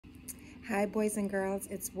Hi boys and girls,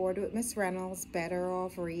 it's Bored with Miss Reynolds, better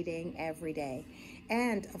off reading every day.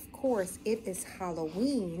 And of course it is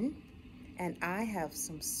Halloween and I have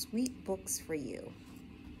some sweet books for you.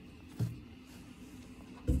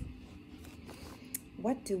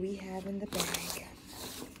 What do we have in the bag?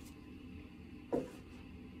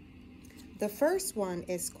 The first one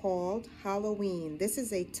is called Halloween. This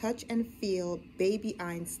is a touch and feel baby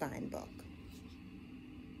Einstein book.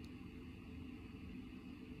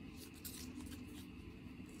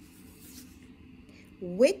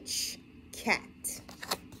 Witch Cat.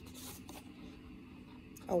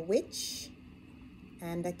 A witch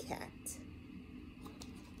and a cat.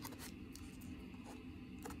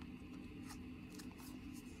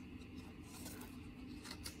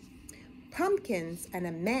 Pumpkins and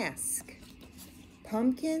a mask.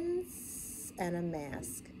 Pumpkins and a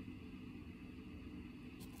mask.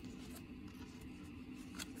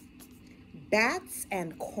 Bats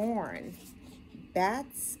and corn.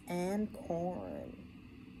 Bats and corn.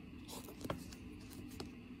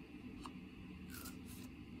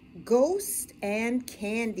 Ghost and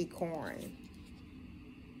candy corn.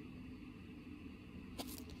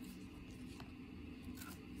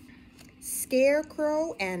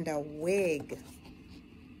 Scarecrow and a wig.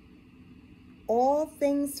 All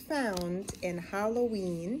things found in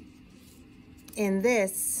Halloween in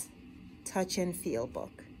this touch and feel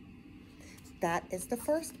book. That is the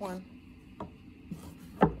first one.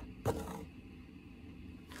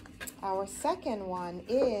 Our second one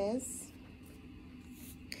is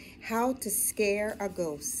How to Scare a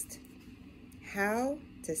Ghost. How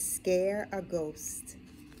to Scare a Ghost.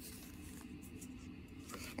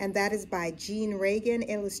 And that is by Jean Reagan,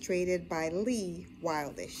 illustrated by Lee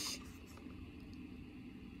Wildish.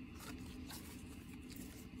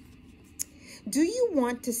 Do you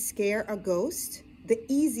want to scare a ghost? The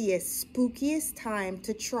easiest, spookiest time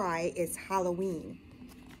to try is Halloween.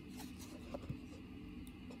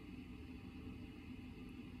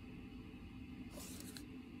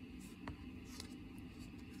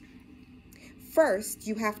 First,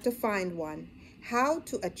 you have to find one. How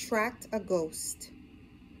to attract a ghost.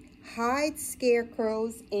 Hide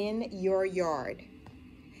scarecrows in your yard.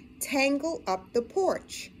 Tangle up the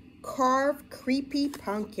porch. Carve creepy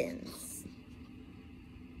pumpkins.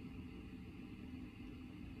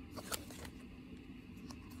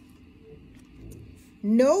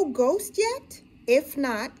 No ghost yet? If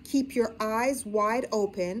not, keep your eyes wide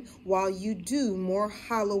open while you do more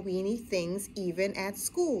Halloween-y things even at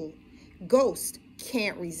school. Ghost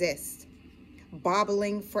can't resist.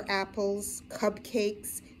 Bobbling for apples,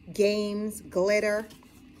 cupcakes, games, glitter.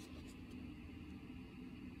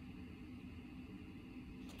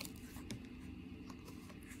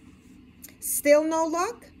 Still no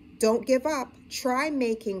luck? Don't give up. Try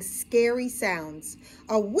making scary sounds.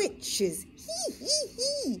 A witch's hee hee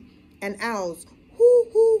hee, an owl's hoo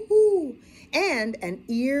hoo hoo, and an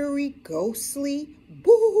eerie ghostly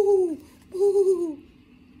boo boo.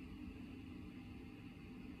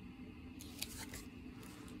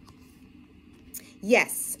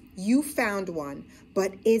 Yes, you found one,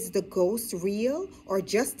 but is the ghost real or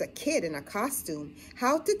just a kid in a costume?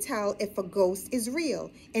 How to tell if a ghost is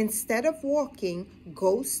real? Instead of walking,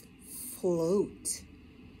 ghosts float.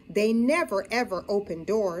 They never ever open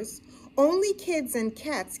doors. Only kids and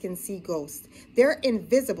cats can see ghosts. They're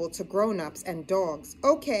invisible to grown-ups and dogs.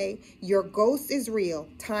 Okay, your ghost is real.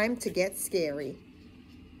 Time to get scary.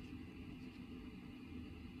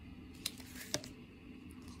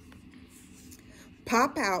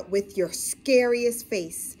 Pop out with your scariest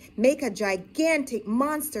face. Make a gigantic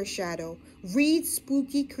monster shadow. Read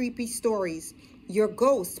spooky, creepy stories. Your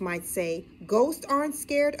ghost might say, ghosts aren't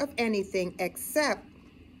scared of anything except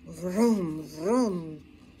vroom, vroom.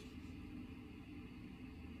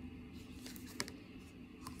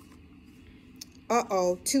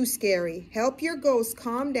 Uh-oh, too scary. Help your ghost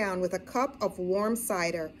calm down with a cup of warm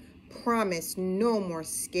cider. Promise no more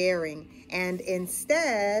scaring. And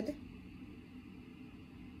instead,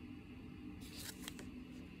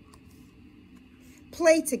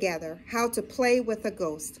 play together. How to play with a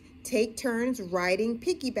ghost. Take turns riding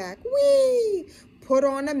piggyback. Whee! Put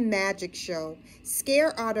on a magic show.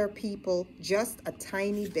 Scare other people just a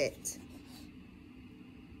tiny bit.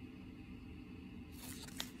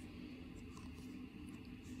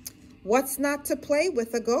 What's not to play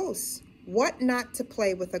with a ghost? What not to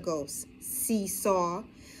play with a ghost? Seesaw.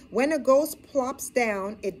 When a ghost plops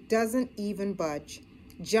down, it doesn't even budge.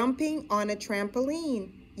 Jumping on a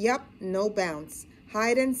trampoline. Yup, no bounce.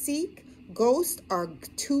 Hide and seek. Ghosts are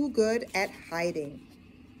too good at hiding.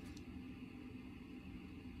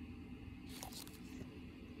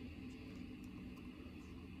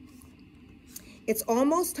 It's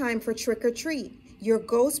almost time for trick or treat. Your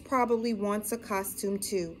ghost probably wants a costume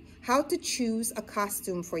too. How to choose a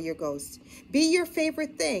costume for your ghost. Be your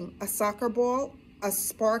favorite thing, a soccer ball, a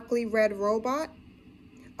sparkly red robot,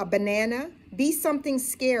 a banana. Be something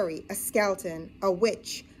scary, a skeleton, a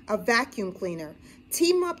witch, a vacuum cleaner.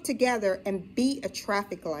 Team up together and be a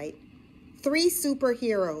traffic light. 3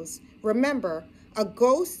 superheroes. Remember, a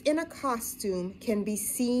ghost in a costume can be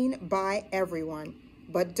seen by everyone.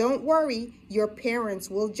 But don't worry, your parents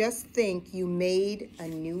will just think you made a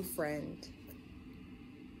new friend.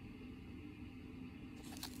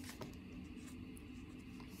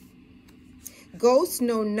 Ghosts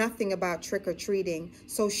know nothing about trick-or-treating,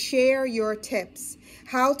 so share your tips.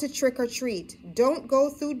 How to trick-or-treat. Don't go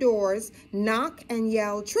through doors, knock and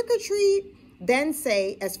yell, trick-or-treat. Then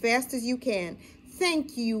say, as fast as you can,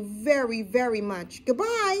 thank you very, very much.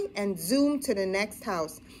 Goodbye, and zoom to the next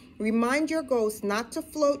house. Remind your ghost not to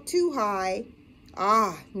float too high.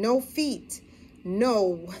 No feet.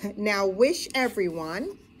 No. Now wish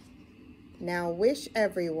everyone.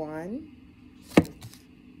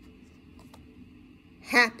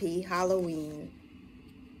 Happy Halloween.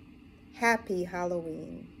 Happy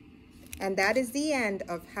Halloween. And that is the end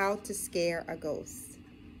of how to scare a ghost.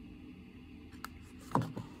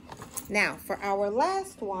 Now, for our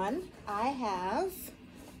last one, I have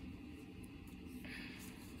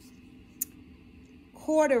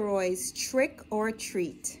Corduroy's Trick or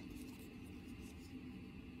Treat.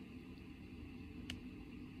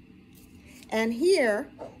 And here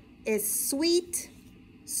is sweet,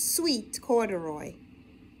 sweet Corduroy.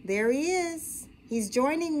 There he is. He's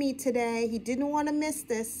joining me today. He didn't want to miss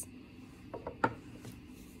this.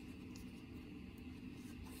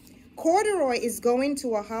 Corduroy is going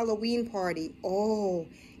to a Halloween party. Oh,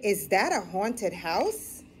 is that a haunted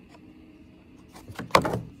house?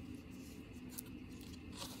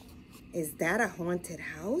 Is that a haunted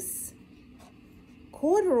house?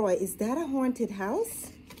 Corduroy, is that a haunted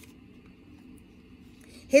house?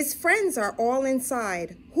 His friends are all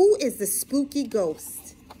inside. Who is the spooky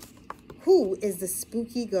ghost? Who is the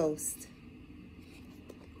spooky ghost?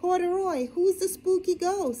 Corduroy, who's the spooky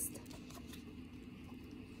ghost?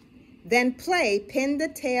 Then play pin the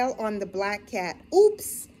tail on the black cat.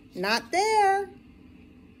 Oops, not there.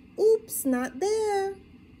 Oops, not there.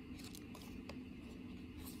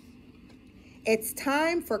 It's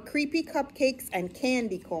time for creepy cupcakes and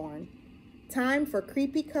candy corn. Time for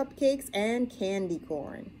creepy cupcakes and candy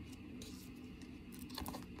corn.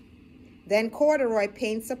 Then Corduroy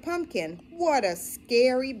paints a pumpkin. What a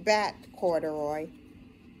scary bat, Corduroy.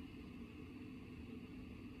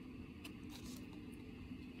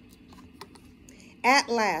 At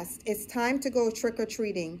last, it's time to go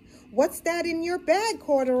trick-or-treating. What's that in your bag,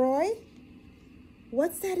 Corduroy?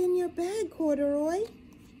 What's that in your bag, Corduroy?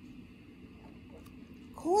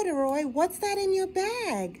 Corduroy, what's that in your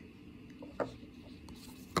bag?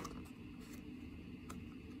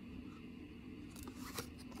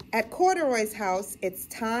 At Corduroy's house, it's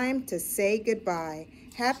time to say goodbye.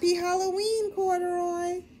 Happy Halloween,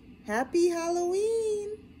 Corduroy. Happy Halloween.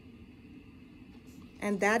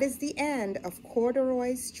 And that is the end of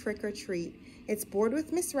Corduroy's Trick or Treat. It's Bored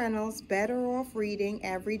with Miss Reynolds, Better Off Reading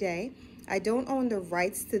Every Day. I don't own the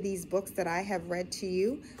rights to these books that I have read to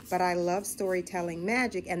you, but I love storytelling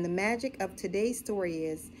magic. And the magic of today's story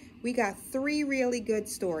is we got 3 really good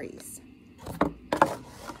stories.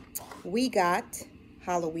 We got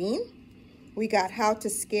Halloween, we got How to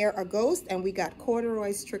Scare a Ghost, and we got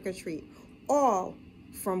Corduroy's Trick or Treat. All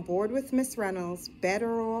from Bored with Miss Reynolds,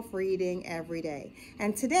 Better Off Reading Every Day.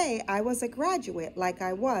 And today I was a graduate like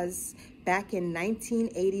I was back in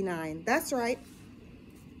 1989. That's right,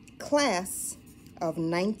 class of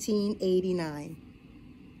 1989.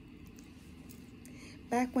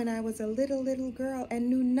 Back when I was a little girl and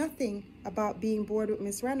knew nothing about being bored with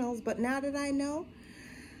Miss Reynolds, but now that I know,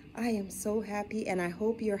 I am so happy, and I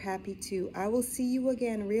hope you're happy too. I will see you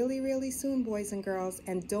again really soon, boys and girls.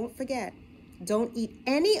 And don't forget, don't eat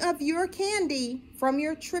any of your candy from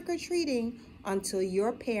your trick-or-treating until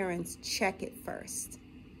your parents check it first.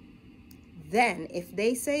 Then, if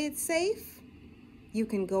they say it's safe, you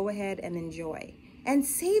can go ahead and enjoy. And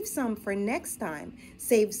save some for next time.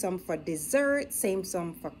 Save some for dessert, save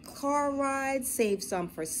some for car rides, save some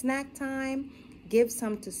for snack time. Give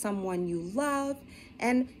some to someone you love.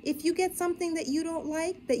 And if you get something that you don't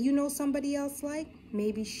like, that you know somebody else like,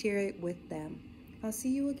 maybe share it with them. I'll see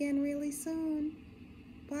you again really soon.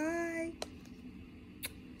 Bye.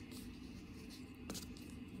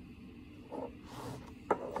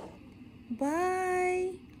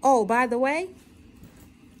 Bye. Oh, by the way,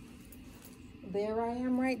 there I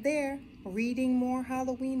am right there. reading more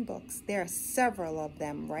Halloween books. There are several of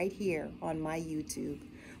them right here on my YouTube.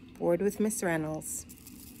 Bored with Miss Reynolds.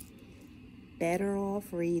 Better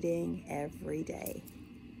off reading every day.